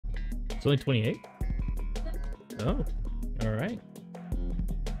It's only 28? Oh, alright.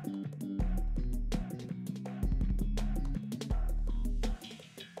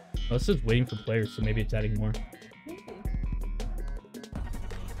 Oh, this is waiting for players, so maybe it's adding more.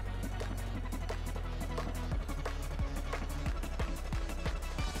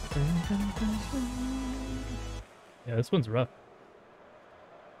 Yeah, this one's rough.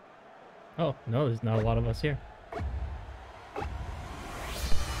 Oh, no, there's not a lot of us here.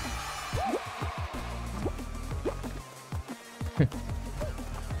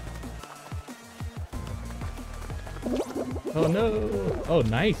 Oh no! Oh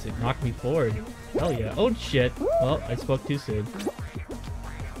nice, it knocked me forward. Hell yeah. Oh shit. Well, I spoke too soon.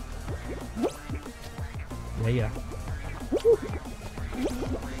 Yeah, yeah.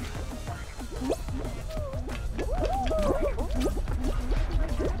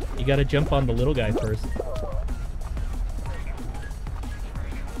 You gotta jump on the little guy first.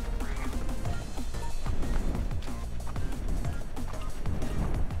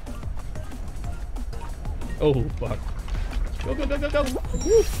 Oh fuck. Go, go, go, go, go!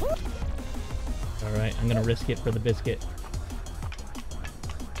 Alright, I'm gonna risk it for the biscuit.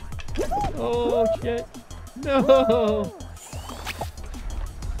 Oh shit! No!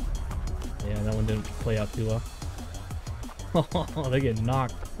 Yeah, that one didn't play out too well. Oh, they get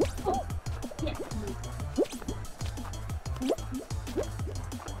knocked.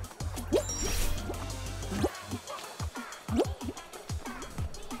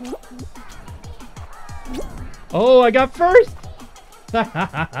 Oh, I got first!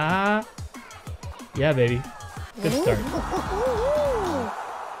 Yeah, baby. Good start.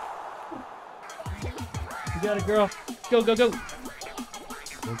 You got it, girl. Go, go, go.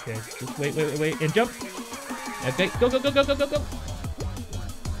 Okay, just wait, wait, wait, wait, and jump. Okay, go, go, go, go, go, go, go.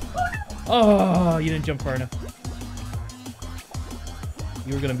 Oh, you didn't jump far enough.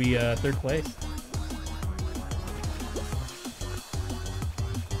 You were gonna be third place.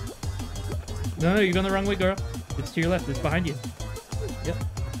 No, you're going the wrong way, girl. It's to your left. It's behind you. Yep.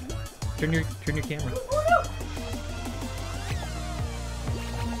 Turn your camera.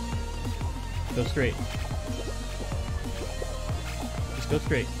 Go straight. Just go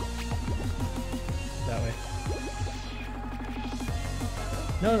straight. That way.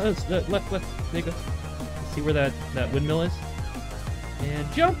 No, no, it's left, left. There you go. See where that windmill is?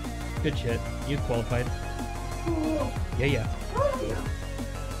 And jump! Good shit. You qualified. Yeah, yeah.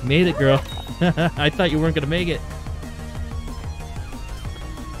 Made it, girl. I thought you weren't gonna make it.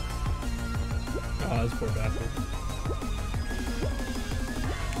 Oh, this poor bastard.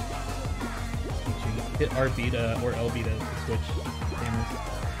 Hit RB to, or LB to switch cameras.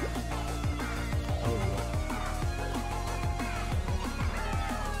 Oh.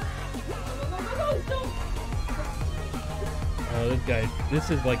 Oh, this guy. This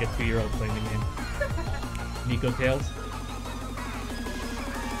is like a 2-year-old playing the game. Nico Tails.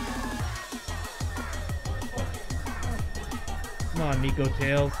 Come on, Nico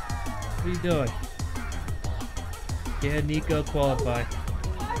Tails. What are you doing? Can Nico qualify?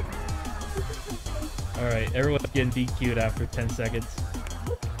 Alright, everyone's getting DQ'd after 10 seconds.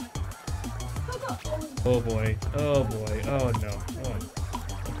 Oh boy. Oh boy. Oh no. Oh.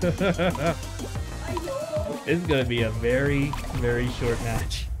 This is gonna be a very, very short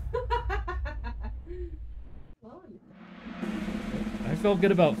match. I felt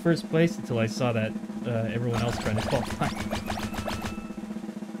good about first place until I saw that everyone else trying to qualify.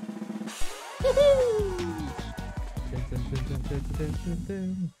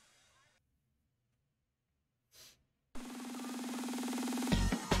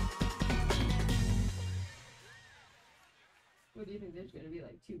 What do you think? There's gonna be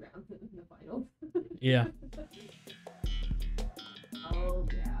like 2 rounds in the finals. Yeah. Oh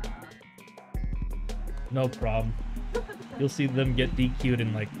yeah. No problem. You'll see them get DQ'd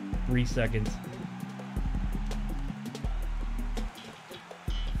in like 3 seconds.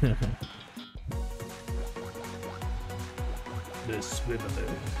 The swiveler.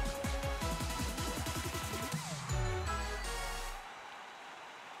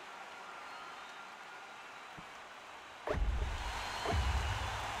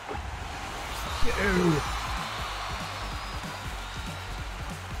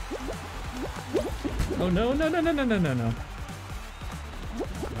 Oh no, no, no, no, no, no, no, no.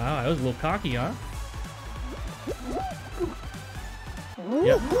 Wow, I was a little cocky, huh?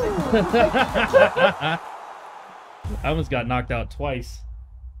 Yep. I almost got knocked out twice.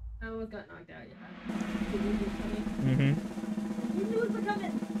 I almost got knocked out, yeah.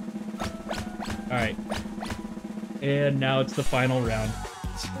 Alright. And now it's the final round.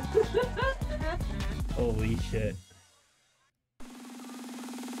 Holy shit.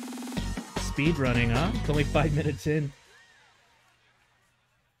 speed running, huh? It's only 5 minutes in.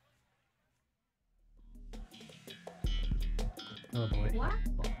 Oh boy. Black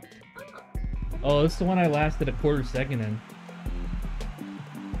ball. Oh, it's the one I lasted a quarter second in.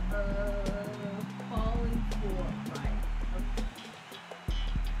 Falling floor. Right.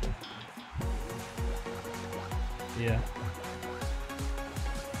 Okay. Yeah.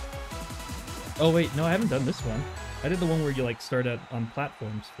 Oh wait, no, I haven't done this one. I did the one where you like start out on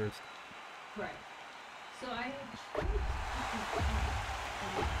platforms first. Right. So I.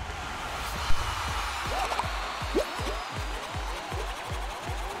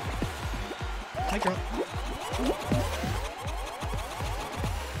 Hi, girl.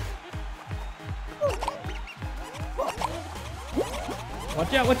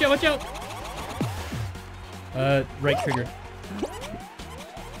 Watch out, watch out, watch out! Right trigger.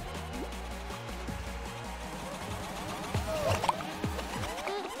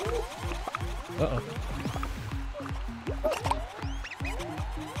 Uh-oh.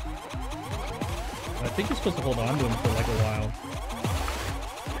 I think you're supposed to hold on to him for like a while.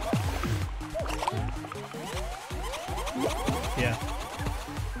 Yeah.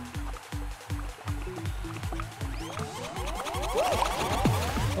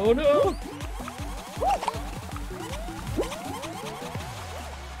 Oh no!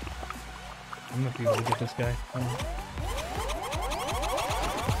 I'm not gonna be able to get this guy.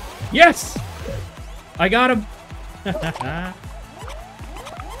 Yes! I got him!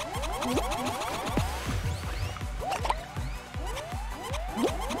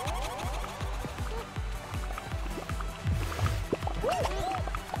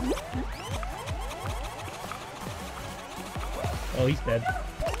 Oh, he's dead.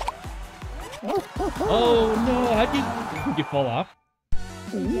 Oh no, did you fall off?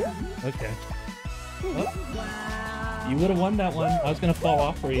 Okay. Oh, Wow. you would have won that one. I was gonna fall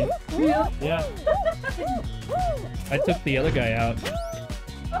off for you. Yeah. I took the other guy out.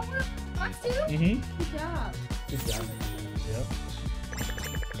 Oh, Fox too? Mm-hmm. Good job. Good job. Yep.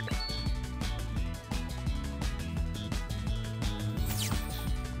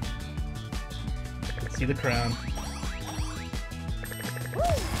 I can see the crown.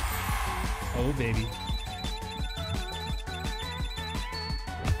 Oh, baby.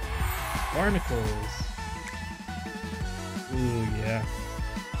 Barnacles. Ooh, yeah.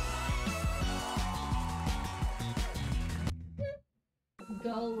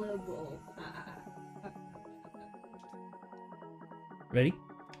 Gullible. Ready?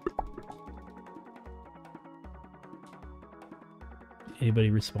 Anybody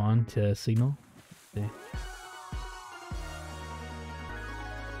respond to signal? Yeah.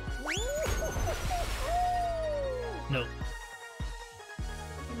 No.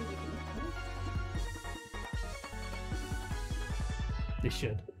 They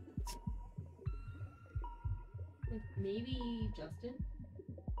should. Maybe Justin?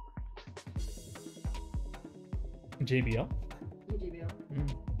 JBL? Yeah, JBL.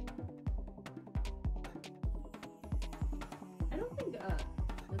 Mm. I don't think,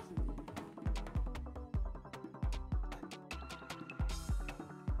 let's see.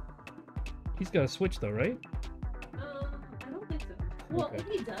 He's got a Switch though, right? I don't think so. Well, Okay. if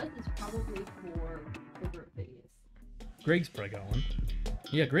he does, it's probably for over Vegas. Greg's probably got one.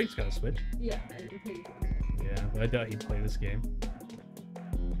 Yeah, Greg's got a Switch. Yeah, I think so. Yeah, but I doubt he'd play this game.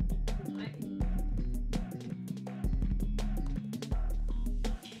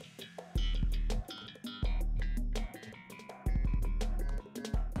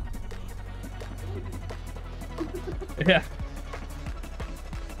 Yeah.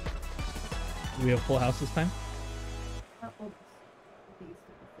 Do we have full house this time?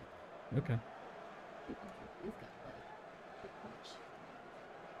 Okay.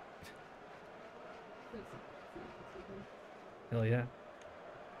 Hell yeah.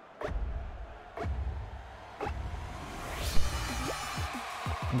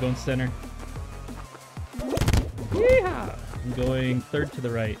 I'm going center. Yeehaw! I'm going third to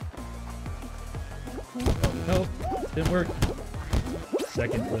the right. Nope, didn't work.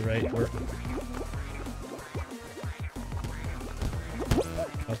 Second to the right, worked.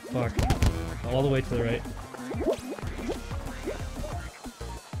 Oh fuck. All the way to the right.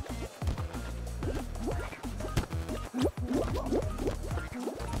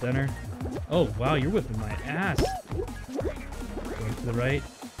 Center. Oh wow, you're whipping my ass. Going to the right.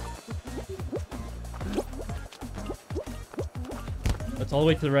 That's all the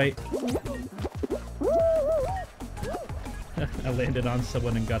way to the right. I landed on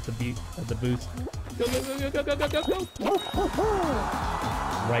someone and got the boost. Go, go, go, go, go, go, go, go, go!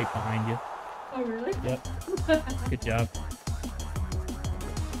 Right behind you. Oh, really? Yep. Good job.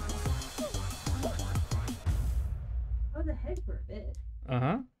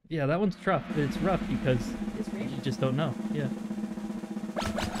 Uh-huh. Yeah, that one's rough. It's rough because It's you raining. just don't know. Yeah.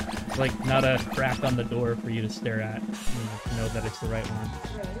 It's like not a crack on the door for you to stare at. You know that it's the right one.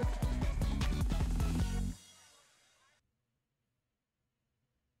 Right.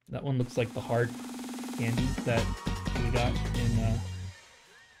 That one looks like the hard candy that we got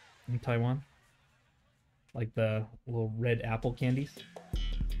in Taiwan. Like the little red apple candies.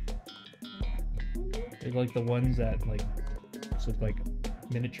 They're like the ones that like look like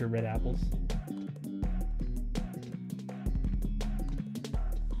miniature red apples.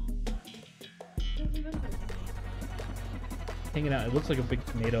 Hanging out. It looks like a big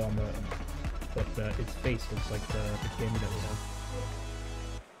tomato on the, but its face looks like the candy that we have.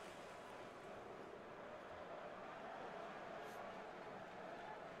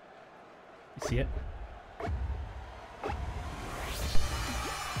 You see it?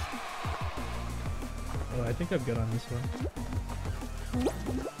 Oh, I think I'm good on this one.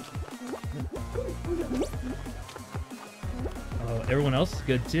 Oh, everyone else is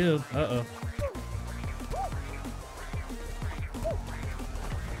good too. Uh-oh.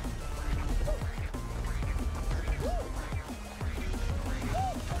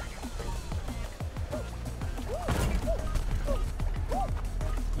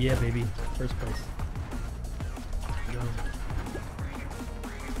 Yeah, baby. First place. Go.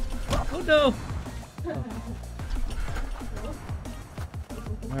 Oh no! Oh.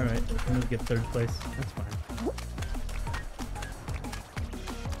 Alright, I'm gonna get third place. That's fine.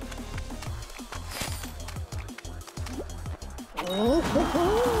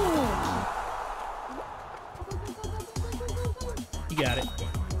 You got it.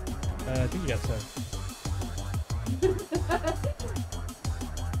 I think you got some.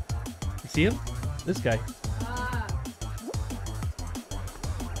 You see him? This guy. Ah.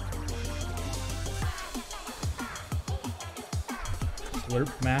 Slurp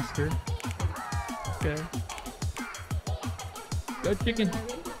Master. Okay. Go chicken.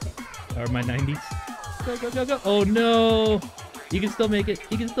 Or my 90s. Go, go, go, go. Oh no! You can still make it.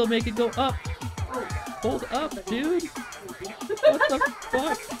 You can still make it go up. Hold up, dude. What the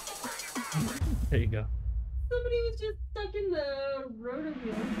fuck? There you go. Somebody was just stuck in the rotor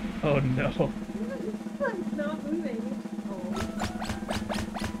wheel. Oh no. It's not moving. Oh.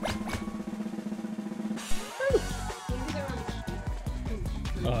 Maybe they're on.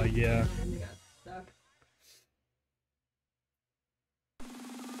 Oh yeah. And they got stuck.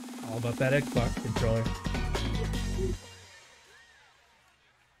 All about that Xbox controller.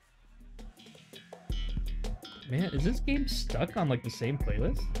 Man, is this game stuck on like the same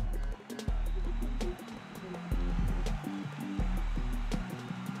playlist?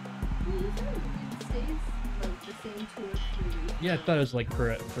 Yeah, I thought it was like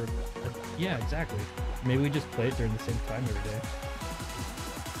for yeah, exactly. Maybe we just play it during the same time every day.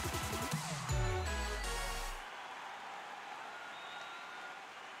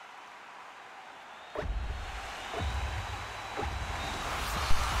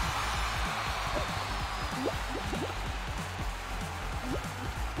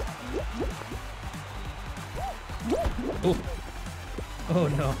 Oh. Oh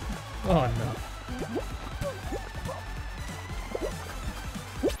no. Oh no.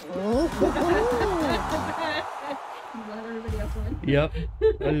 Let everybody else win. Yep.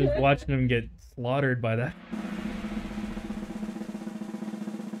 I was just watching him get slaughtered by that.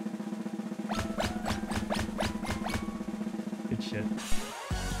 Good shit.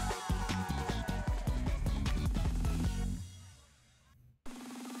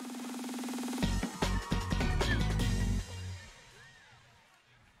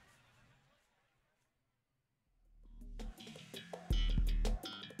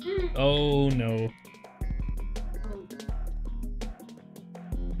 Oh no.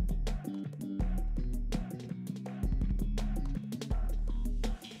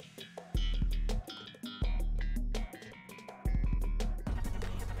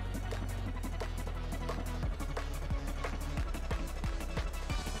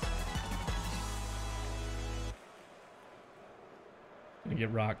 Gonna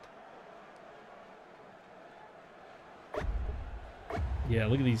get rocked. Yeah,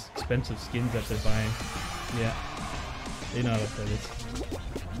 look at these expensive skins that they're buying. Yeah. They know how to play this.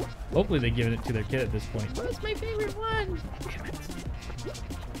 Hopefully they're giving it to their kid at this point. Oh, that's my favorite one! Damn it.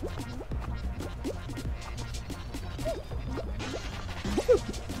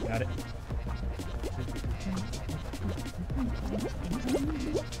 Got it.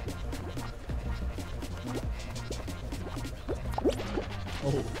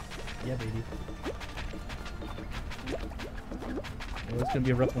 Oh, yeah, baby. Oh, it's gonna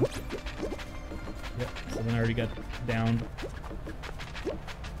be a rough one. Yep, someone already got downed.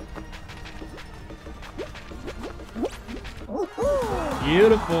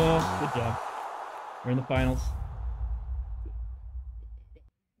 Beautiful. Good job. We're in the finals.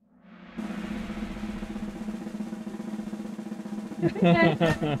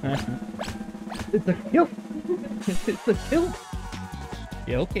 It's a kill. It's a kill.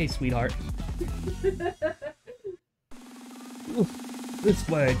 Yeah, okay, sweetheart. Ooh, this is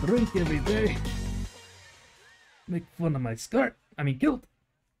why I drink every day. Make fun of my skirt. I mean, guilt.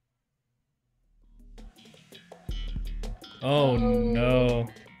 Oh no.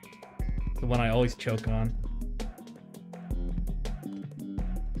 The one I always choke on.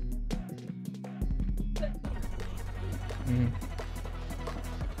 Mm.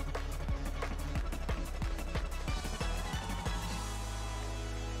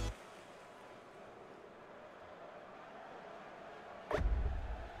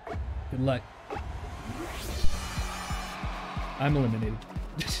 Good luck. I'm eliminated.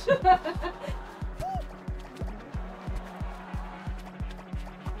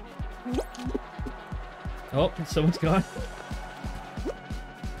 Oh, someone's gone.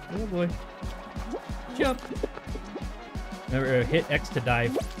 Oh boy. Jump. Remember, hit X to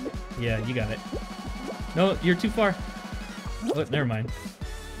dive. Yeah, you got it. No, you're too far. Oh, never mind.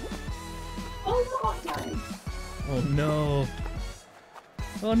 Oh no.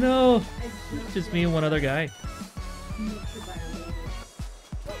 Oh no. It's just me and one other guy.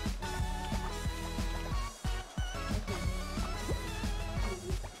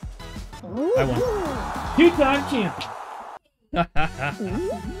 I won. Two-time champ.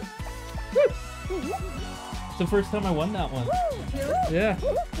 It's the first time I won that one. Yeah.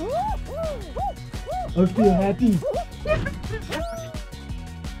 I feel happy.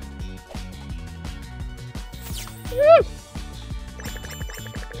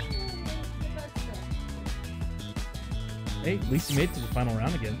 Hey, at least you made it to the final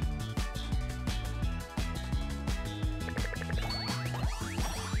round again.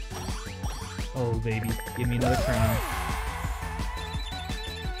 Oh, baby. Give me another crown.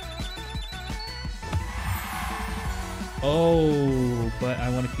 Oh, but I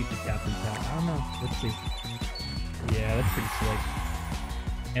want to keep the captain's hat. I don't know. Let's see. Yeah, that's pretty slick.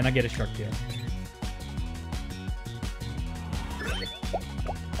 And I get a shark tail.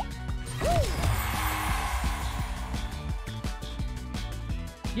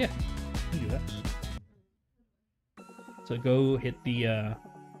 Yeah, you can do that. So go hit the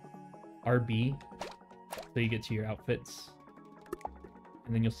RB so you get to your outfits,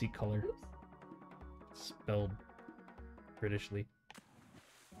 and then you'll see color spelled Britishly.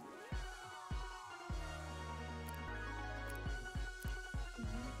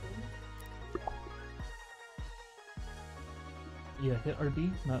 Yeah, hit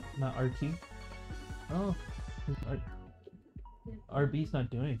RB, not RT. Oh, RB's not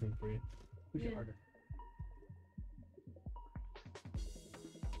doing anything for you. Push it harder.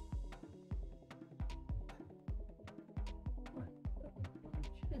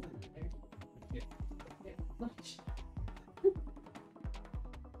 Much.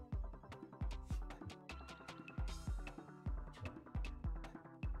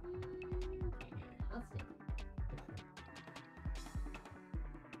 I'll stay.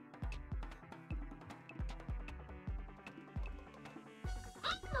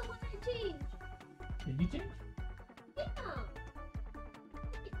 Oh, what did I change? Did you change? Yeah.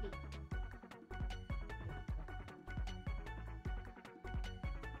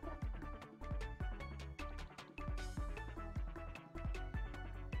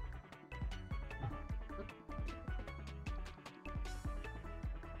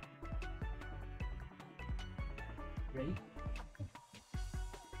 Ready?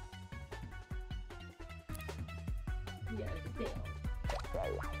 Yeah, the tail.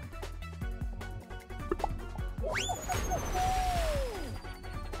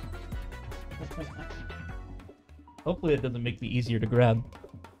 Hopefully it doesn't make me easier to grab.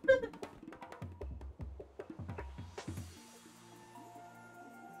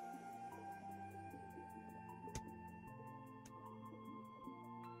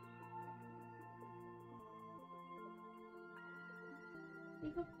 I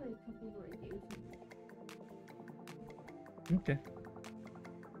think I'll play a couple more games. Okay.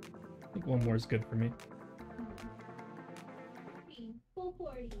 I think one more is good for me. Full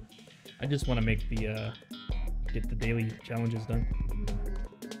 40. I just want to make the get the daily challenges done.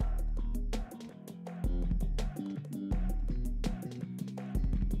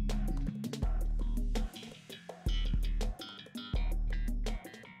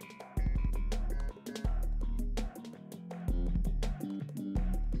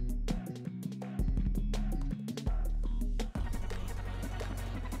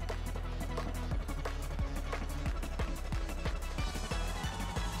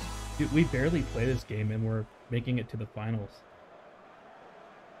 Dude, we barely play this game and we're making it to the finals.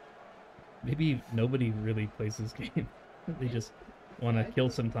 Maybe nobody really plays this game. They just want to kill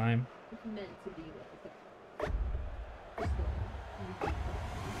some time. It's meant to be like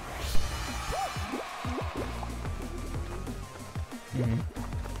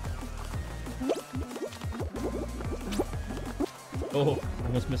Oh,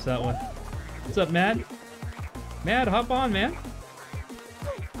 almost missed that one. What's up, Mad? Mad, hop on, man.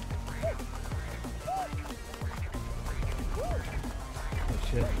 Oh,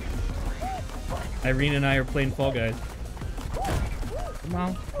 shit. Irene and I are playing Fall Guys. Come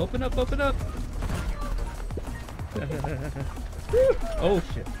on, open up, open up. Oh,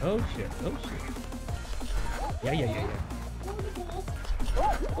 shit, oh, shit, oh, shit. Yeah.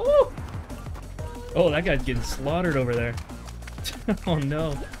 Oh! Oh, that guy's getting slaughtered over there. Oh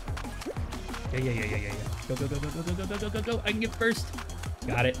no. Yeah. Go. I can get first.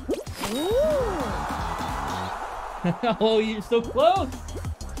 Got it. Oh, you're so close.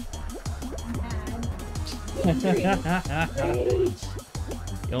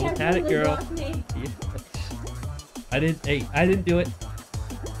 You almost had it, girl. Yeah. I didn't do it.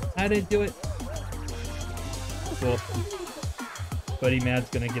 Cool. Buddy Mad's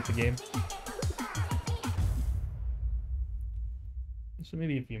gonna get the game. So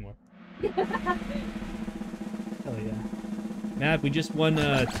maybe a few more. Hell yeah. Mad, we just won 2 in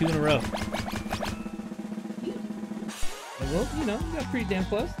a row. Well, you know, we got pretty damn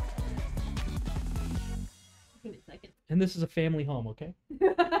close. Give me a second. And this is a family home, okay?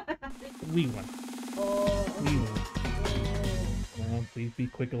 We won. We won. Well, please be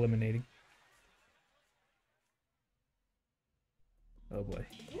quick eliminating. Oh boy.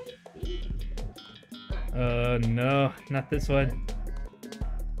 No, not this one.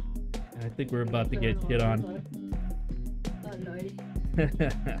 I think we're about to get hit on. Oh, no idea.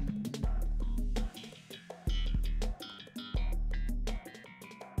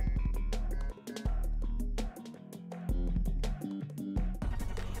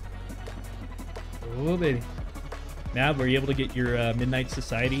 Oh baby. Now, were you able to get your Midnight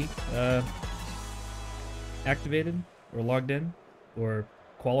Society activated or logged in or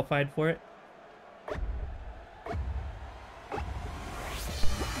qualified for it?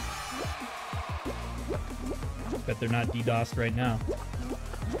 Bet they're not DDoSed right now.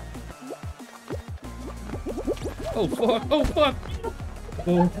 Oh fuck! Oh fuck!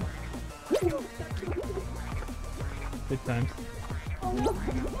 Oh. Good times.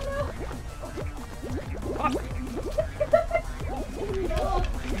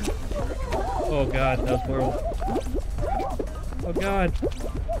 Oh god, that was horrible. Oh god.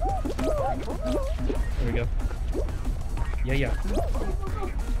 There we go. Yeah.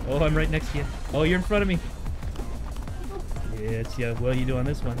 Oh, I'm right next to you. Oh, you're in front of me. Yes, yeah. What do you do on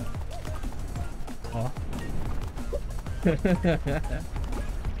this one? Oh.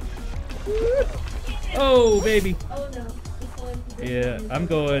 Oh, baby. Oh no. Yeah, I'm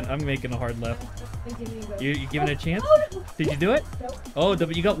making a hard left. You giving it a chance? Oh, no. Did you do it? Nope. Oh,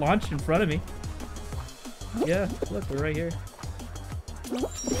 you got launched in front of me. Yeah, look, we're right here.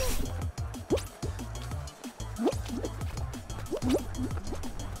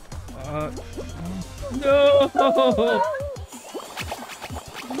 No!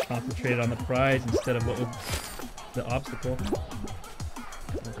 Concentrate on the prize instead of what was the obstacle.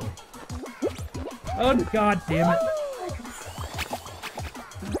 Oh god damn it!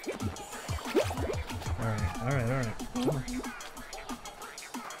 Alright.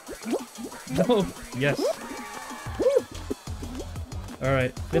 No! Yes!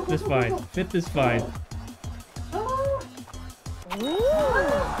 Alright, fifth is fine. Fifth is fine.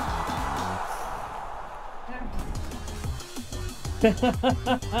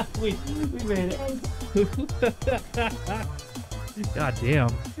 we made it. God damn.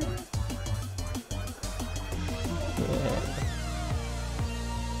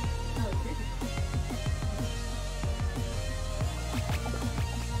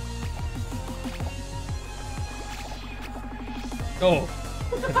 Oh.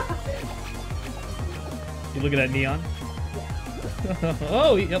 You look at that neon?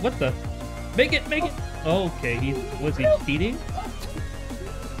 Oh, yeah, what the? Make it! Okay, was he cheating?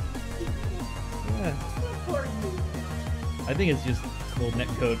 Yeah. I think it's just little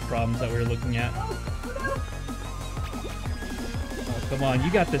netcode problems that we're looking at. Oh, come on,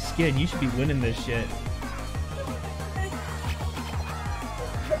 you got the skin. You should be winning this shit.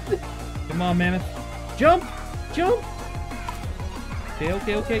 Come on, Mammoth. Jump!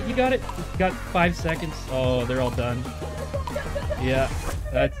 Okay, you got it. You got 5 seconds. Oh, they're all done. Yeah,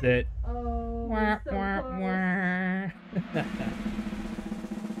 that's it. Oh, so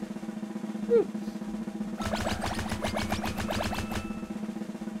Woo.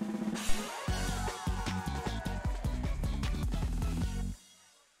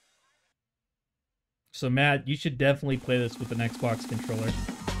 So Matt, you should definitely play this with an Xbox controller.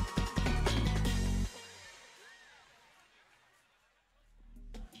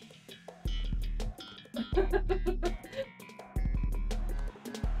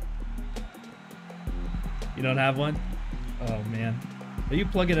 You don't have one? Oh man. Are you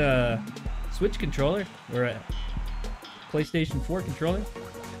plugging a Switch controller or a PlayStation 4 controller?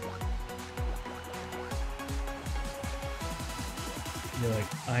 You're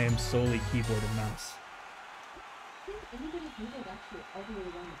like, I am solely keyboard and mouse.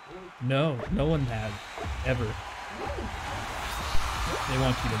 No, no one has ever. They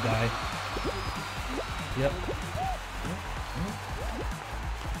want you to die. Yep.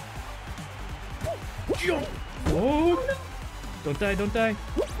 Oh! Don't die, don't die.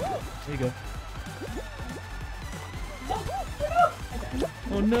 There you go.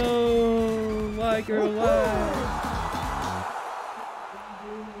 Oh no! Why, girl, why?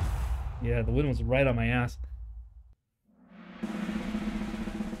 Yeah, the wind was right on my ass.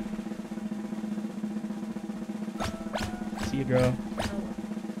 See you, girl.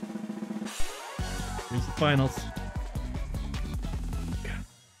 Here's the finals.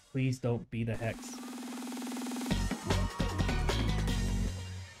 Please don't be the Hex.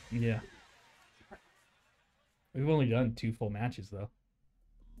 Yeah. We've only done 2 full matches, though.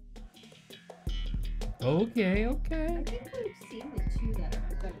 Okay, okay. I think we've seen the 2 that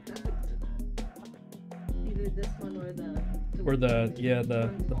are better. Either this one or the Or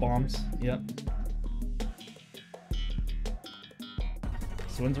the bombs. Yep.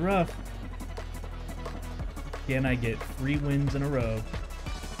 This one's rough. Can I get 3 wins in a row?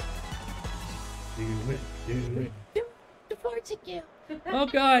 Do it, do it. The fortune you. Oh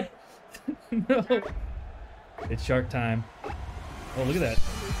god! No! It's shark time. Oh, look at that.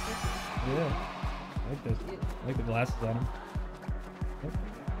 Yeah. I like the glasses on him. Oh,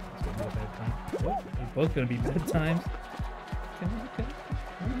 it's gonna be a bad time. Oh, they're both gonna be bad times. Okay.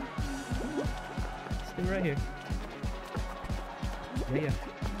 Stay right here. Yeah.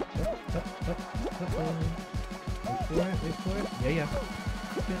 Up. Wait for it. Yeah.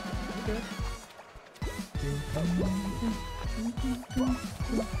 Okay.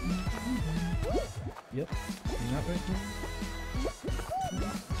 Yep. You're not right here.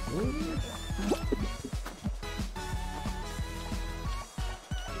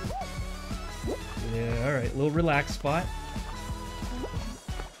 Yeah, alright. Little relaxed spot.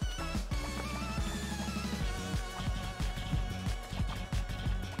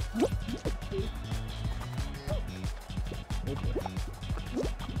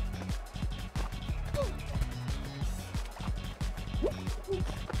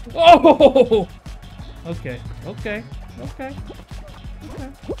 Oh! Okay.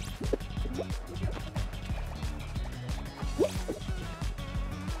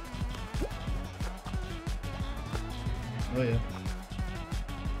 Oh yeah.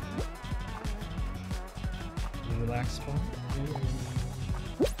 Relax spot.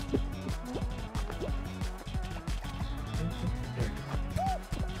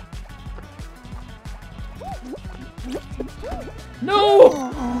 No!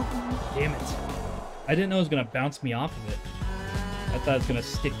 Damn it. I didn't know it was gonna bounce me off of it. I thought it was gonna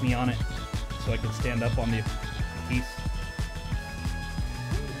stick me on it so I could stand up on the piece.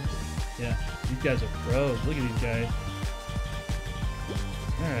 Yeah, these guys are pros. Look at these guys.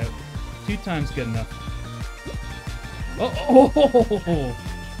 Alright. 2 times good enough. Oh!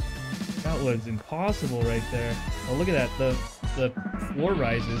 That was impossible right there. Oh, look at that. The floor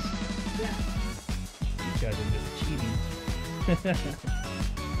rises. These guys are just cheating.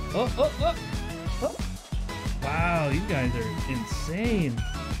 Oh! Wow, these guys are insane.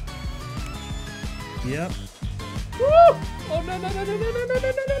 Yep. Woo! Oh no!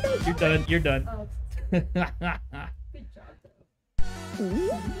 You're done. Oh. Good job, though.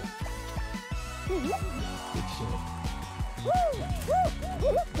 Good shit.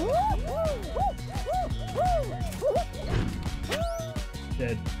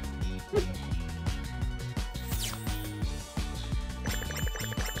 Dead.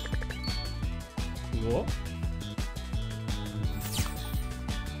 Cool.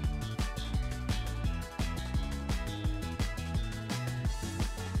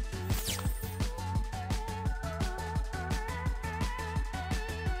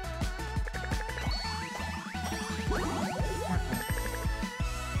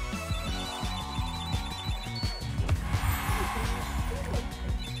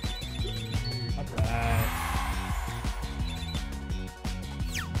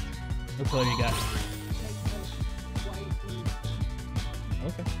 color you got?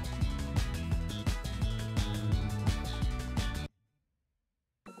 Okay.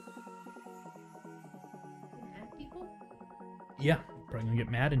 Add people? Yeah, probably gonna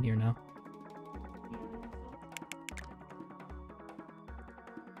get mad in here now.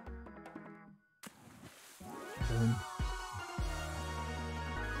 Boom.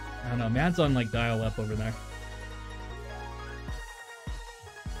 I don't know, Mad's on like dial up over there.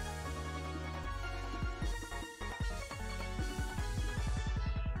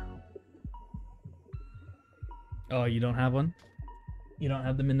 Oh, you don't have one? You don't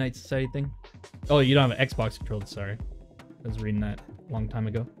have the Midnight Society thing? Oh, you don't have an Xbox controller, sorry. I was reading that a long time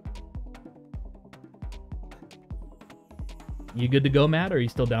ago. You good to go, Matt, or are you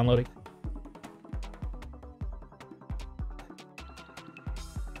still downloading?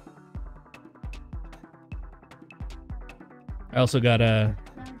 I also got a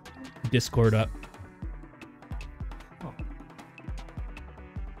Discord up.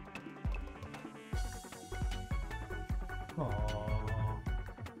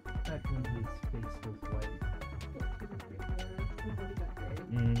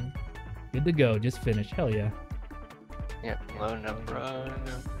 Good to go, just finished. Hell yeah. Yep, loading up, run.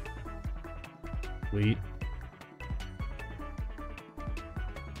 Sweet.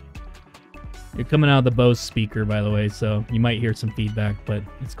 You're coming out of the Bose speaker, by the way, so you might hear some feedback, but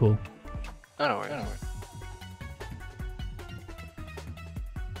it's cool. Oh, don't worry, don't worry.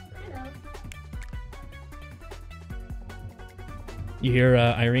 You hear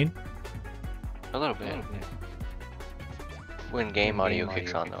Irene? A little bit. When game audio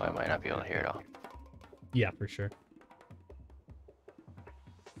kicks on, though, I might not be able to hear it all. Yeah, for sure.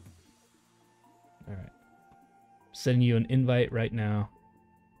 Alright. Sending you an invite right now.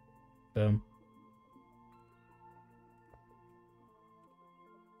 Boom.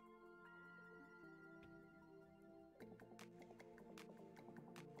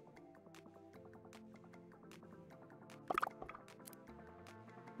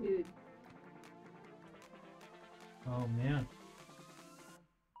 Dude. Oh man.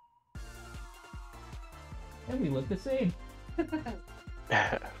 And we look the same.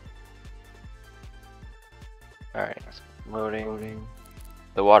 Alright, loading.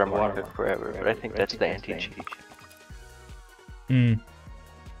 The watermark took forever, but I think that's the anti-cheat. Hmm.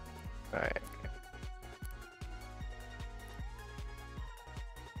 Alright.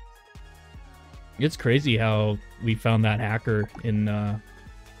 It's crazy how we found that hacker in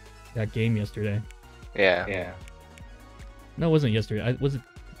that game yesterday. Yeah. Yeah. No, it wasn't yesterday. Was it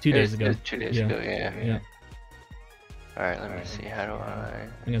 2 days ago? 2 days ago, yeah. Alright, let me see. How do I...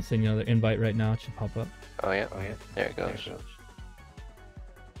 I'm gonna send you another invite right now. It should pop up. Oh, yeah. There it goes.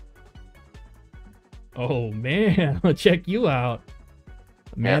 Oh, man. I'll check you out.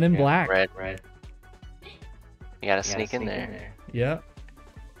 Man in black. Red. You gotta sneak in there. Yeah.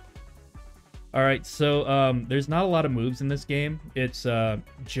 Alright, so there's not a lot of moves in this game. It's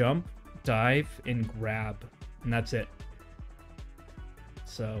jump, dive, and grab. And that's it.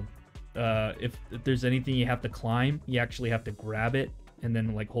 So, if there's anything you have to climb, you actually have to grab it and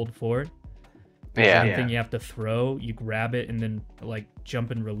then like hold forward. If there's anything you have to throw, you grab it and then like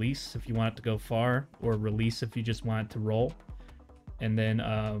jump and release if you want it to go far, or release if you just want it to roll. And then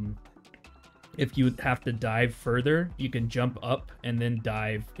if you have to dive further, you can jump up and then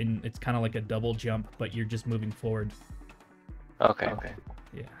dive, and it's kind of like a double jump, but you're just moving forward. Okay.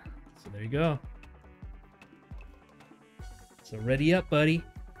 Yeah. So there you go. So ready up, buddy.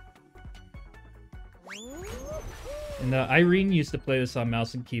 And Irene used to play this on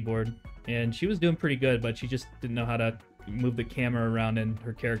mouse and keyboard, and she was doing pretty good, but she just didn't know how to move the camera around and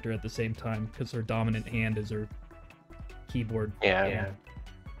her character at the same time, because her dominant hand is her keyboard. Yeah.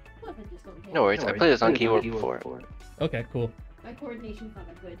 No worries, I played this on keyboard before. Okay, cool. My coordination's not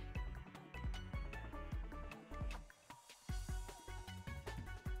that good.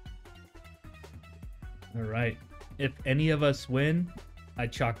 All right. If any of us win, I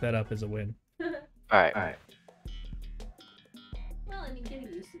chalk that up as a win. Alright. Well, I mean, getting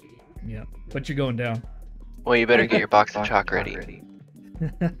used to the game. Yeah, but you're going down. Well, you better get your box of chalk ready.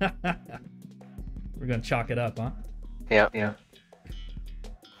 We're gonna chalk it up, huh? Yeah.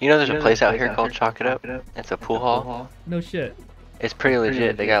 You know there's a place out here called Chalk It Up? It's a pool hall. No shit. It's pretty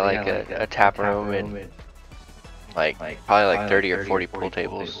legit. They got like a tap room and like probably like 30 or 40 pool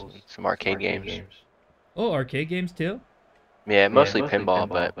tables. Some arcade games. Oh, arcade games too? Yeah, mostly pinball,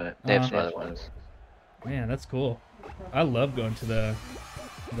 but they have some other ones. Man, that's cool. I love going to the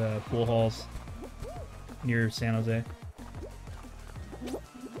pool halls near San Jose.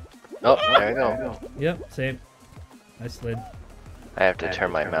 Oh, there you go. Yep, same. I slid. I have to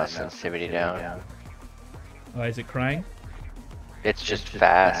turn my mouse sensitivity down. Oh, is it crying? It's just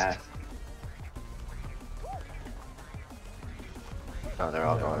fast. Oh, they're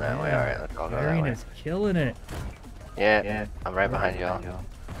all going that way. Alright, let's all go that Varian way. is killing it. Yeah, I'm right behind y'all.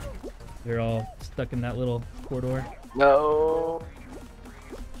 They're all stuck in that little corridor. No!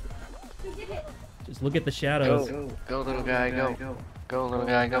 Just look at the shadows. Go little guy, go. Go little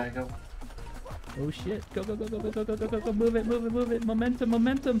guy, go. Oh shit. Go, go, go, go, go, go, go, go, go, go. Move it, move it, move it. Momentum,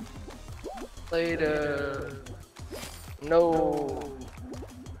 momentum. Later. No.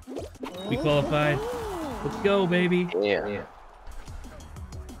 We qualified. Let's go, baby. Yeah.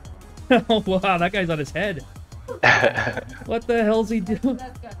 Oh, wow, that guy's on his head. What the hell's he doing?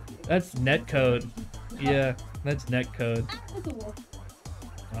 That's netcode. Yeah, that's netcode. That's a wolf.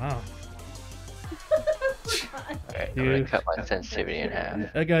 Wow. Alright, I'm Dude. gonna cut my sensitivity in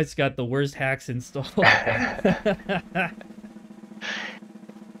half. That guy's got the worst hacks installed.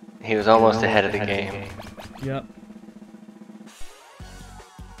 He was almost ahead of the game. Yep.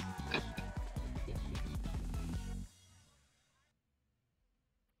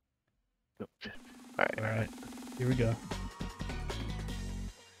 Alright, here we go.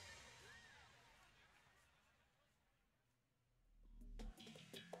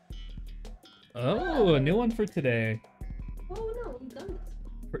 Oh, a new one for today. Oh no, we've done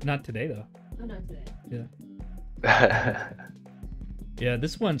this. Not today, though. Oh, not today. Yeah. Yeah,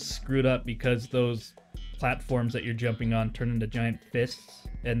 this one's screwed up because those platforms that you're jumping on turn into giant fists,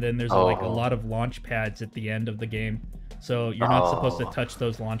 and then there's like a lot of launch pads at the end of the game. So you're not supposed to touch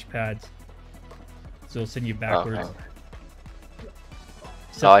those launch pads. So it'll send you backwards.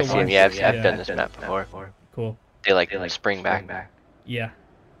 Oh, I see him. Yeah, I've done this map before. Cool. They like spring back. Yeah.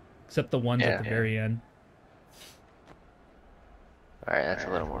 Except the ones at the very end. Alright, that's a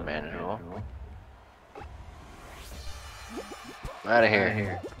little more manageable. I'm out of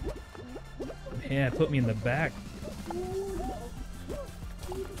here. Yeah, put me in the back.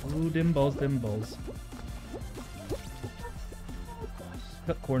 Ooh, dim balls, dim balls.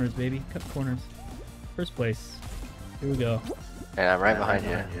 Cut corners, baby. Cut corners. First place. Here we go. And I'm right behind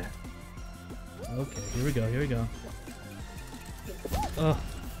you. Okay, here we go, here we go. Oh.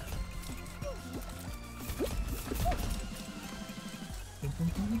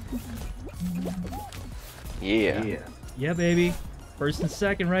 Yeah. Yeah, baby. First and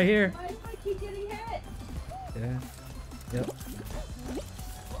second right here. Why do I keep getting hit? Yeah. Yep.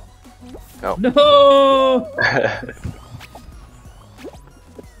 No. No!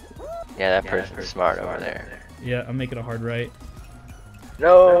 Yeah, that person's smart over there. Yeah, I'm making a hard right.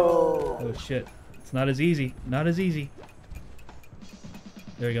 No! Oh shit. It's not as easy. Not as easy.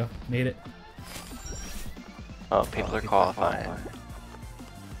 There we go. Made it. Oh, people are qualifying.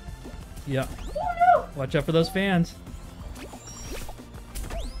 Yeah. Watch out for those fans.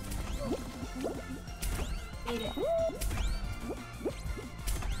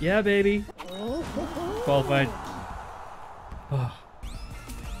 Yeah, baby. Qualified. Oh.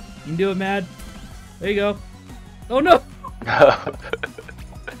 You can do it, Mad. There you go. Oh no!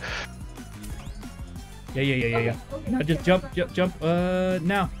 Yeah. Now just jump.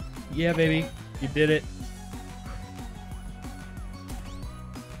 Now. Yeah, baby. You did it.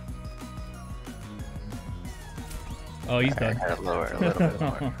 Oh, he's done. A little bit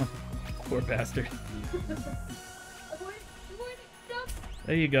lower. Poor bastard.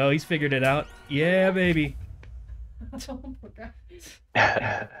 There you go. He's figured it out. Yeah, baby.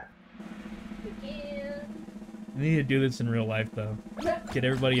 We need to do this in real life, though. Get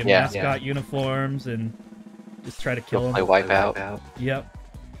everybody in mascot uniforms and just try to kill them. Play Wipeout. Yep.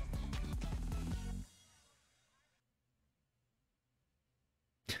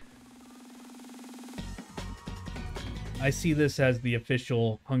 I see this as the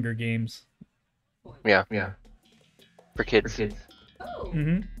official Hunger Games. Yeah. For kids. Oh.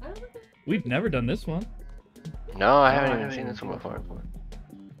 Mm-hmm. We've never done this one. No, I haven't even seen this one before.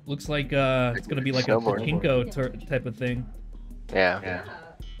 Looks like it's gonna be like a Pachinko type of thing. Yeah.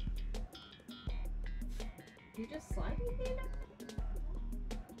 You just sliding there?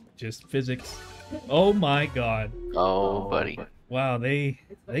 Just physics. Oh my god. Oh, buddy. Wow, they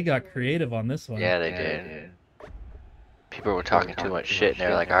got creative on this one. Yeah, they did. People were talking too much shit, and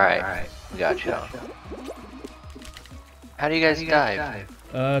they're like, "Alright, we got you." How do you guys dive?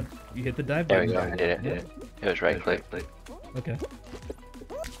 You hit the dive There button. we go. I did it. It was right click. Okay.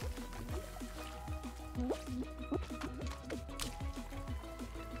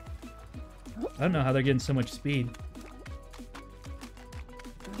 I don't know how they're getting so much speed.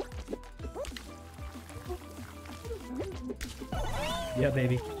 Yeah,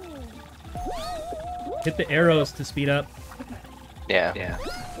 baby. Hit the arrows to speed up. Yeah.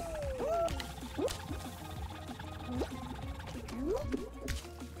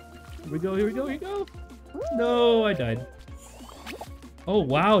 Here we go, here we go, here we go. No, I died. Oh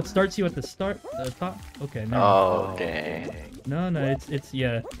wow, it starts you at the top. Okay, no. Oh dang. No, it's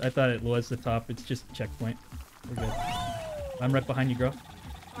yeah. I thought it was the top. It's just a checkpoint. We're good. I'm right behind you, girl.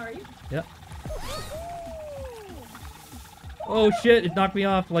 Are you? Yep. Oh shit! It knocked me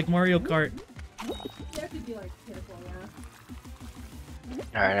off like Mario Kart. You have to be like careful, yeah.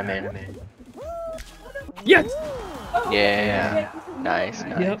 Alright, I'm in. Yes! Oh, Yeah. Nice,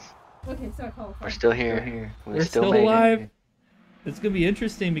 nice. Yep. Okay, so I qualified. We're still here. We're still made it. alive. It's gonna be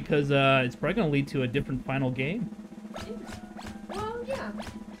interesting because it's probably gonna lead to a different final game. Well, yeah.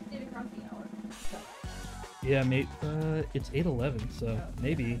 Did across the hour. Yeah, maybe. It's 8:11, so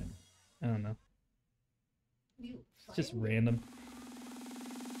maybe. I don't know. It's just random.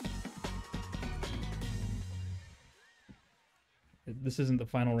 This isn't the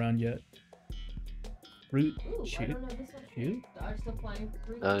final round yet. Fruit, Ooh, I shoot, don't know this one. shoot. Dodge the flying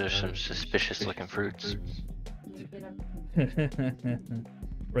fruit. Those are some suspicious looking fruits.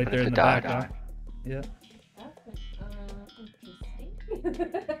 Right there in the dodge. back, huh? Yeah.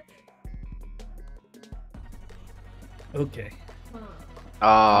 Interesting. Okay.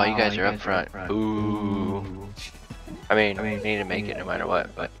 Oh, you guys are up front. Ooh. I mean, we need to make it no matter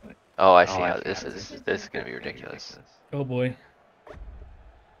what, but... Oh, I see how this is. This is gonna be ridiculous. Oh boy.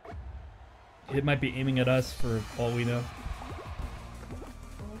 It might be aiming at us for all we know.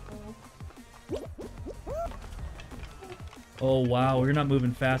 Oh wow, we're not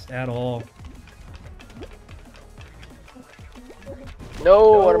moving fast at all.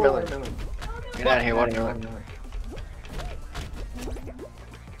 No, watermelon. Get out of here, watermelon.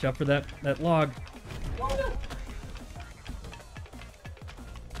 Watch out for that log.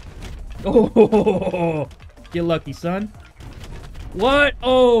 Oh, get lucky, son. What?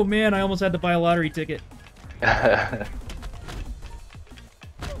 Oh man, I almost had to buy a lottery ticket. Fuck.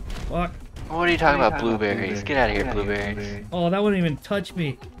 What are you talking about, blueberries? Get out of here, blueberries. Oh, that wouldn't even touch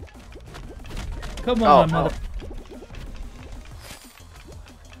me. Come on, mother.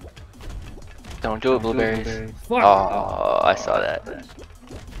 Don't do it, blueberries. Fuck. Oh, I saw that.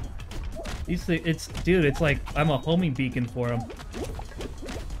 These things, dude, it's like I'm a homing beacon for them.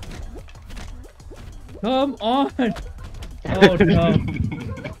 Come on. Oh no.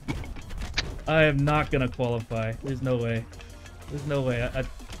 I am not gonna qualify. There's no way. There's no way.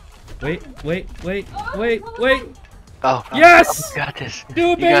 Wait. Oh, yes! You got this.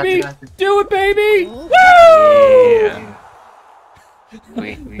 Do it, You got baby! this. Do it, baby! Woo!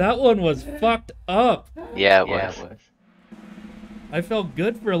 Yeah. That one was fucked up. Yeah, it was. I felt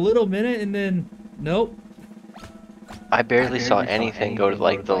good for a little minute and then nope. I barely saw anything go to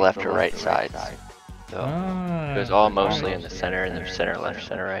like the left or right sides. So it was all mostly in the center and the center left,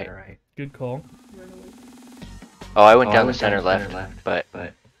 center right. Good call. Oh, I went down the center left, but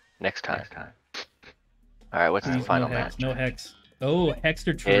next time. Alright, what's the final match? No hex. Oh, hex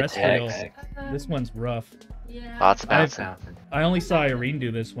or It's terrestrial. hex. This one's rough. Yeah. Lots of bouncing. I only saw Irene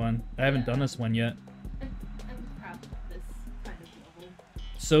do this one. I haven't done this one yet. I'm proud of this kind of level.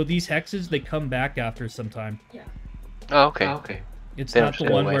 So these hexes, they come back after some time. Yeah. Oh, okay. It's They not don't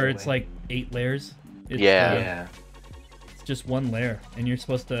the one stay where away. it's like 8 layers. It's, Yeah. it's just one layer, and you're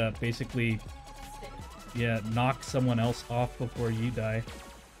supposed to basically, knock someone else off before you die.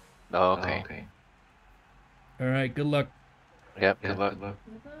 Oh, okay. All right, good luck. Yep, good luck.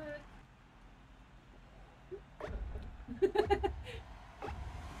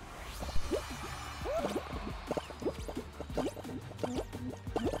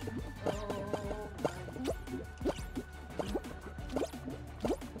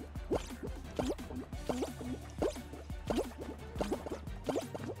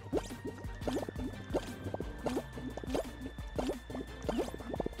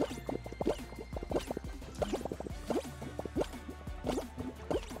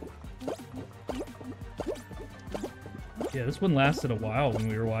 Yeah, this one lasted a while when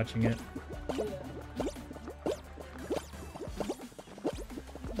we were watching it.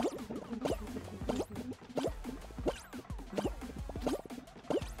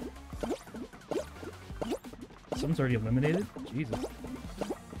 Someone's already eliminated? Jesus.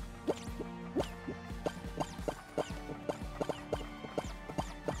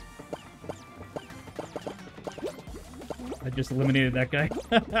 I just eliminated that guy.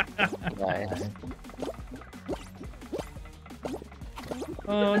 Nice.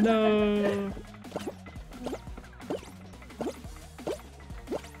 Oh no!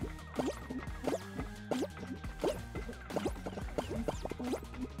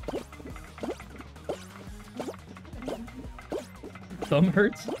 thumb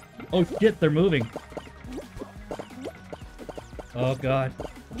hurts? Oh shit, they're moving. Oh god.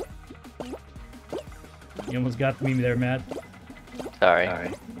 You almost got me there, Matt.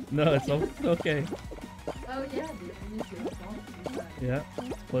 Sorry. No, it's okay. Oh yeah, dude. I missed your phone. Yeah,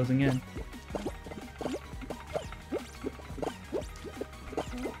 it's closing in.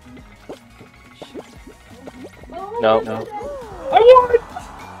 Oh, No. I won!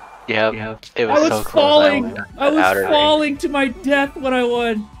 Yep. It was I was so close. falling! I was outer falling to my death when I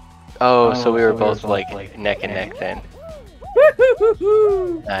won! Oh, so we were both like neck and neck then.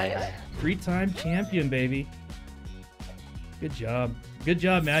 Woo-hoo-hoo-hoo! Nice. 3-time champion, baby. Good job. Good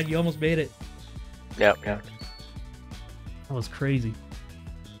job, Matt. You almost made it. Yep. That was crazy.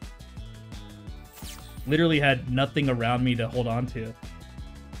 Literally had nothing around me to hold on to.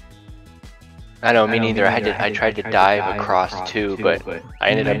 I know, me neither. I tried to dive across two, but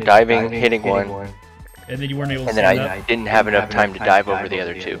I ended up diving, hitting one, And then you weren't able to and then stand I up? didn't have enough time to dive over the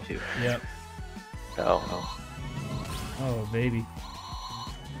other two. Yep. So, Oh, baby.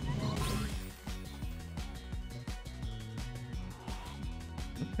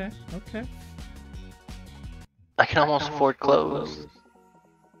 Okay. I can almost afford clothes.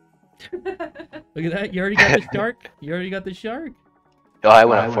 Look at that. You already got the shark? You already got the shark? Oh, I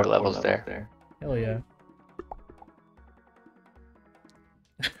went up 4 levels there. Hell yeah.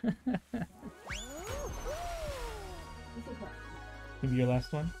 Maybe your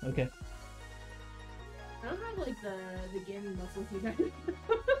last one? Okay. I don't have like the gaming muscles you guys.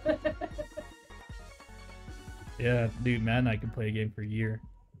 Yeah, dude, Matt and I could play a game for a year.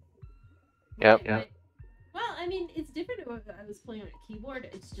 Yep. Well, I mean, it's different if I was playing on a keyboard.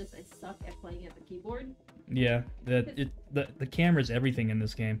 It's just I suck at playing at the keyboard. Yeah, the camera's everything in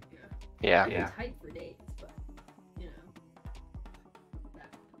this game. Yeah. It's hype for days, but you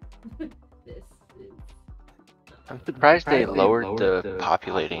know, this is. I'm surprised they lowered the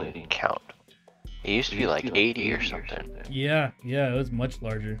populating count. It used to be like 80 or something. Yeah, it was much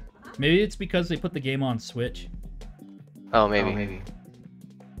larger. Maybe it's because they put the game on Switch. Oh, maybe.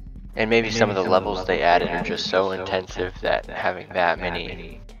 And maybe some of the levels they added are just so intensive that having that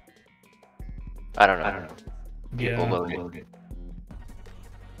many, I don't know, people load it.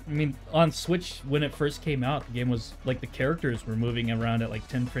 I mean, on Switch, when it first came out, the game was like the characters were moving around at like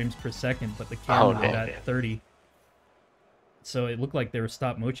 10 frames per second, but the camera was at 30. So it looked like they were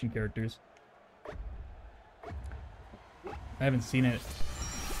stop motion characters. I haven't seen it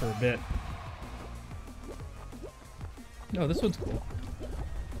for a bit. Oh, this one's cool.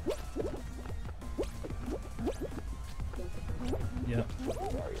 Yeah.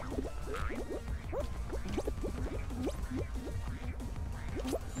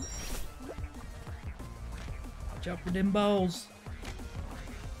 Watch out for them balls.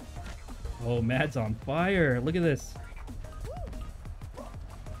 Oh, Mad's on fire. Look at this.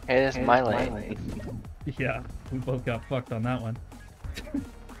 Hey, this is my lane. Yeah, we both got fucked on that one.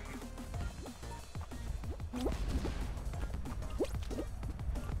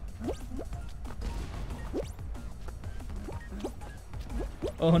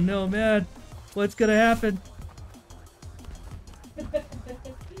 Oh no, man. What's gonna happen?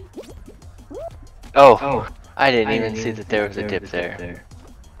 Oh, I didn't even see that there was a dip there.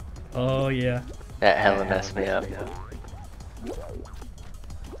 Oh yeah. That hella messed me up.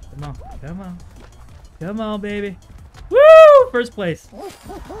 Come on. Come on, baby. Woo! First place.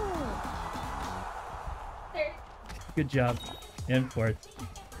 Good job. And fourth.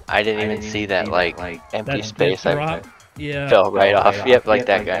 I didn't even see that like empty That space. drop. Yeah. Fell right off. Yep, like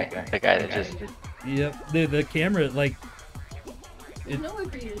that guy. The guy that just. Yep. The camera, like,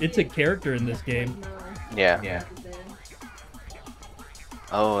 it's a character in this game. Yeah.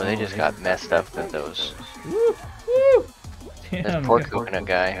 Oh, they just got messed up with those. Woo! Woo! This Damn. poor coconut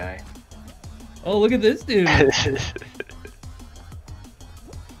guy. Oh, look at this dude.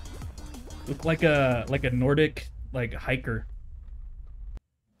 Look like a Nordic like hiker.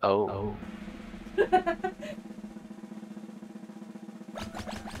 Oh.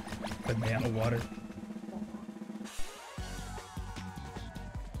 Banana water.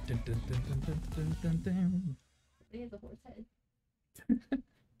 Dun, dun, dun, dun, dun, dun, dun, dun. I think it's a horse head.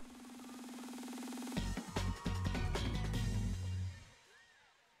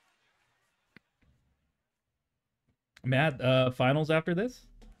 Matt, finals after this?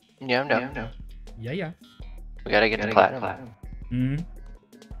 Yeah, I'm down. Yeah. We gotta get to platinum. Mm-hmm.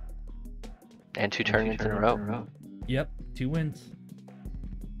 And 2 tournaments in a row. Yep, 2 wins.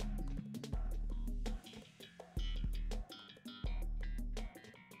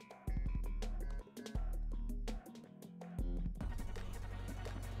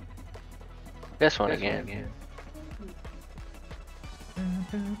 This one again.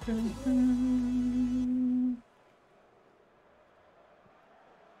 Hell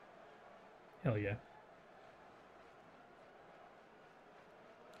yeah.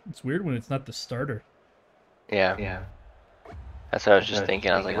 It's weird when it's not the starter. Yeah. That's what I was just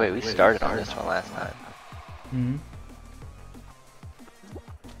thinking. I was like, wait, we started on this one last time. Mm-hmm.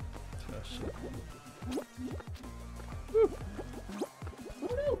 Oh, shit. Woo.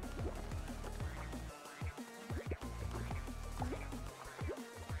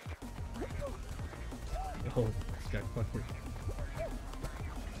 Oh, this got cluttered.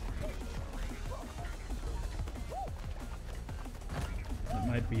 That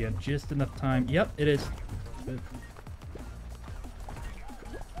might be just enough time. Yep, it is. Good.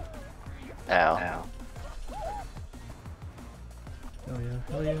 Ow. Hell yeah,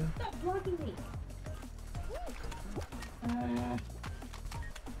 hell yeah. Stop blocking me.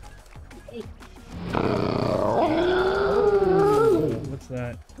 Hey. Oh, what's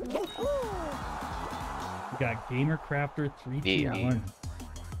that? We got GamerCrafter321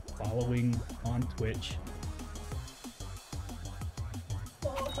 following on Twitch.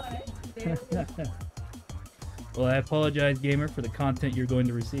 Well, I apologize, Gamer, for the content you're going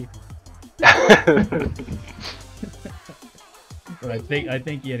to receive. But I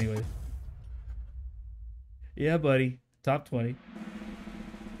thank you anyway. Yeah, buddy. Top 20%.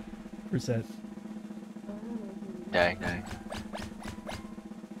 Dang.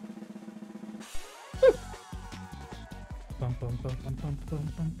 Bum, bum, bum, bum, bum,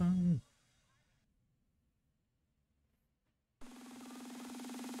 bum, bum, bum.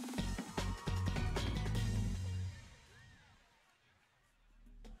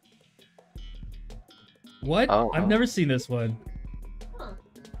 What? Oh. I've never seen this one. Huh.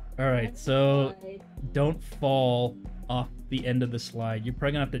 Alright, so don't fall off the end of the slide. You're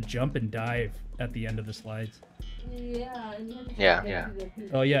probably gonna have to jump and dive at the end of the slides. Yeah, and you have to Yeah.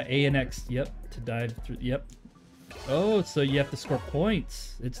 Oh yeah, A and X, yep, to dive through, yep. Oh, so you have to score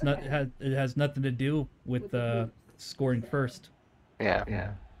points. It's not, it has nothing to do with scoring first.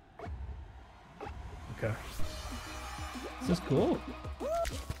 Yeah. Okay. This is cool.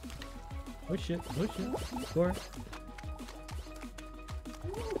 Oh shit, score.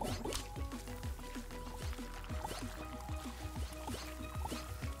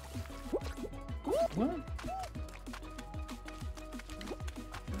 What?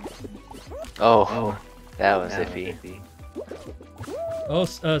 Oh, that was iffy. Oh,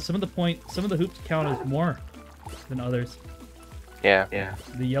 some of the hoops counted more than others. Yeah.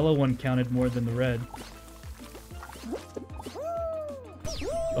 The yellow one counted more than the red.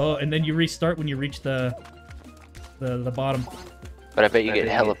 Oh, and then you restart when you reach the bottom. But I bet you get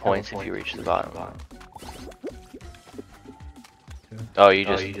hella points if you reach the bottom. Oh, you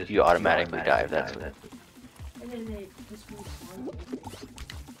automatically dive. That's what. And then they just respawn.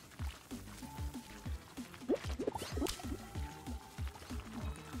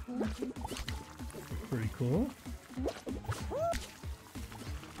 Pretty cool.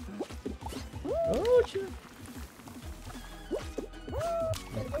 Oh shit!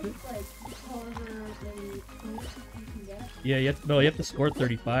 Yeah, you have to score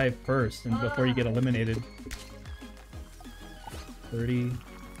 35 first, and before you get eliminated. 30.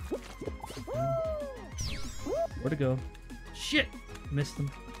 Where to go? Shit! Missed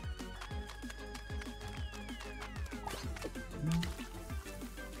them.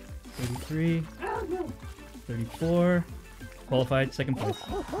 33. 34. Qualified, second place.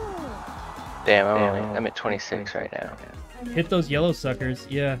 Damn, I'm at 26 right now. Hit those yellow suckers.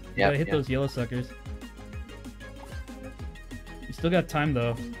 Yeah, you gotta hit those yellow suckers. You still got time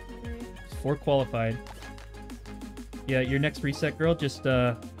though. 4 qualified. Yeah, your next reset, girl. Just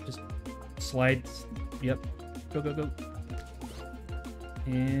slide. Yep. Go.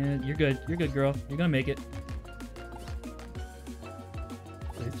 And you're good. You're good, girl. You're gonna make it.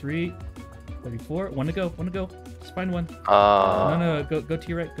 33, 34. One to go. Just find one. No. Go to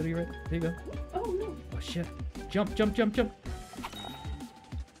your right. Go to your right. There you go. Oh no. Oh shit. Jump. There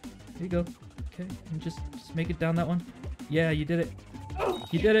you go. Okay. And just make it down that one. Yeah, you did it.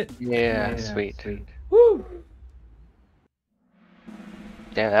 You did it. Yeah, sweet. Woo!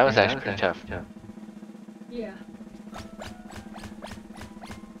 Damn, that was actually pretty tough. Yeah.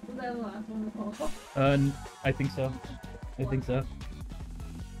 Was that the last one to qualify? I think so.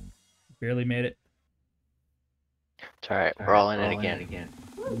 Barely made it. It's alright, we're all in it again.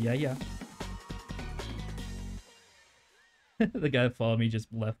 Yeah. The guy that followed me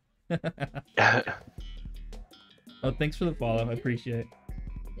just left. Oh, thanks for the follow. I appreciate it.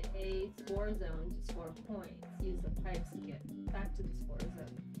 The A score zone to score points. Use the pipes to get back to the score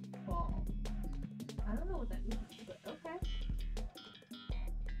zone. Fall. I don't know what that means, but okay.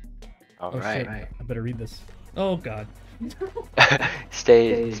 All Oh right. shit! I better read this. Oh god.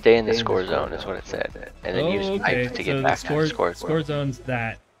 Stay in the score zone is what it said, and then use okay. pipe to So get the back to the score. score zone's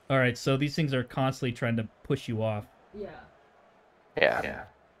that. All right. So these things are constantly trying to push you off. Yeah. Yeah.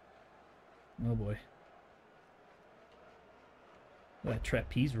 Oh boy. That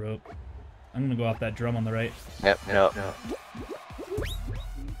trapeze rope. I'm gonna go off that drum on the right. Yep. No.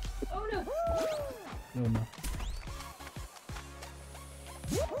 Oh no. Oh no.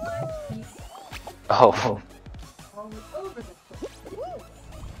 My feet Oh. all over the place.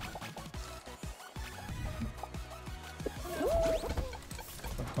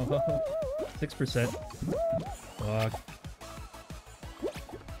 6%. Fuck.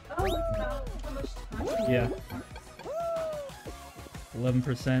 Oh, it's about how much time? Yeah.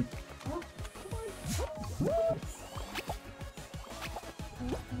 11%. Oh,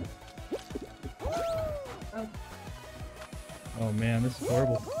 oh. Oh man, this is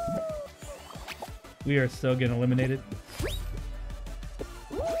horrible. We are so getting eliminated.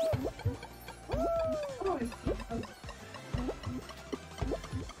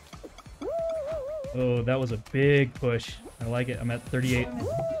 Oh, that was a big push. I like it. I'm at 38.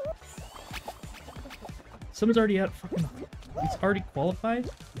 Someone's already at fucking... He's already qualified?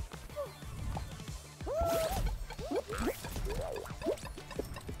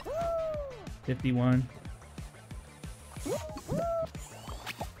 $51.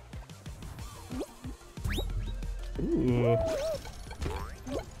 Ooh. I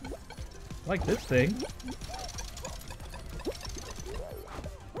like this thing.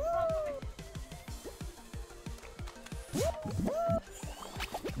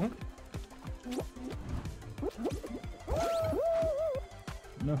 Huh?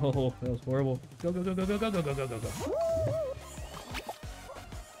 No, that was horrible. Go, go, go, go, go, go, go, go, go, go, go.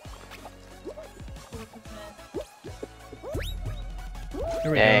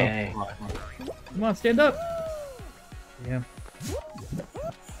 Here we go. Come on, stand up. Yeah.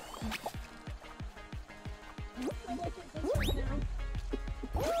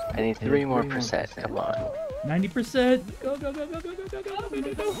 I need 3 more percent. Come on. 90%. Go, go, go, go, go, go, go, go, go,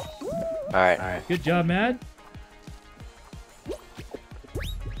 go, go. All right. Good job, Mad.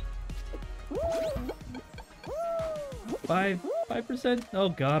 Five percent. Oh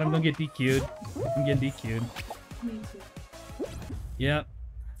god, I'm gonna get DQ'd. I'm getting DQ'd. Me too. Yep.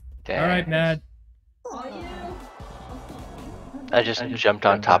 Dang. All right, Mad. Oh, yeah. I just jumped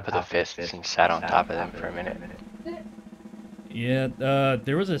on top of the fists and sat on top of them for a minute. Yeah.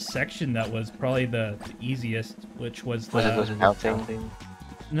 There was a section that was probably the easiest, which was the. Was it those bouncing?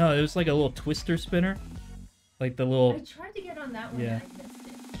 No, it was like a little twister spinner, like the I little. tried to get on that one Yeah. and I missed it.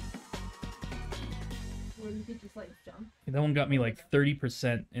 Where you could just like jump. That one got me like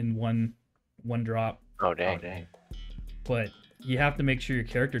 30% in one drop. Oh dang. But you have to make sure your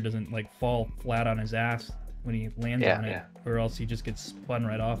character doesn't like fall flat on his ass when he lands on it, or else he just gets spun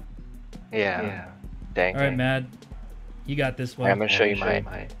right off. Yeah. Dang. All right, Mad, you got this one. I'm gonna show you my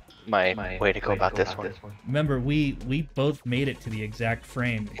way to go about this one. Remember, we both made it to the exact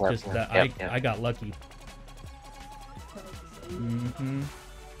frame. It's just that I got lucky. Mm-hmm.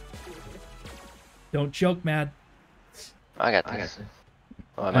 Don't choke, Mad. I got this.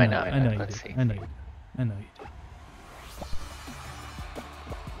 Well, I might not. I know you Let's do. see. I know you do. I know you do.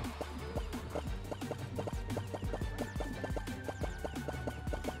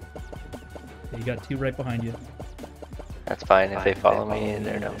 Okay, you got 2 right behind you. That's fine if they follow me and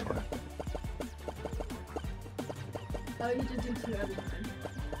they're done for. Oh, you just do 2 every time.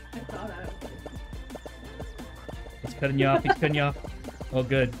 I thought I would. He's cutting you off. He's cutting you off. Oh,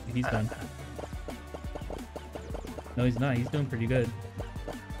 good. He's done. No, he's not. He's doing pretty good.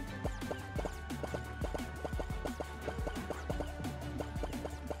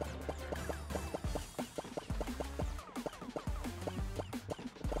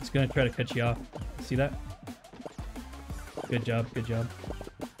 He's gonna try to cut you off. See that? Good job. Good job.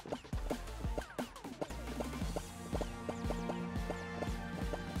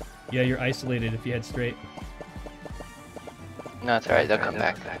 Yeah, you're isolated if you head straight. No, it's alright. They'll come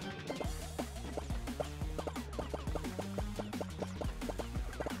back.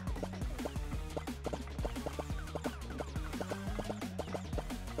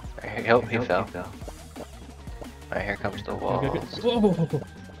 He fell. Alright, here comes the wall. Good. Whoa!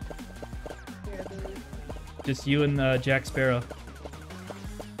 Just you and Jack Sparrow.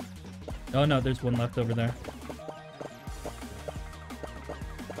 Oh no, there's one left over there.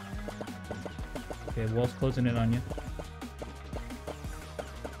 Okay, wall's closing in on you.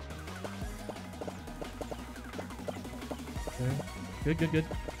 Okay. Good.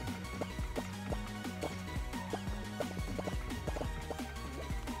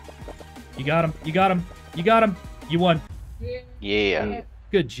 You got him. You got him. You got him. You won. Yeah.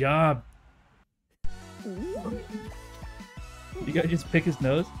 Good job. You gotta just pick his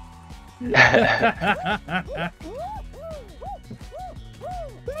nose.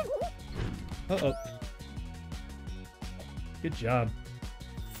 Uh-oh. Good job.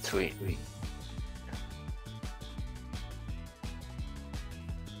 Sweet.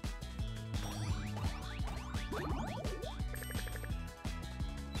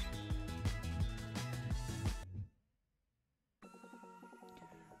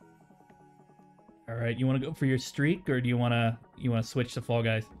 All right, you want to go for your streak, or do you want to switch to Fall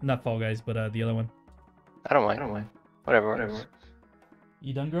Guys? Not Fall Guys, but the other one. I don't mind. Whatever.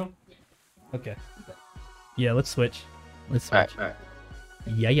 You done, girl? Okay. Yeah, let's switch. Let's switch. All right.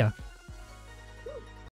 Yeah.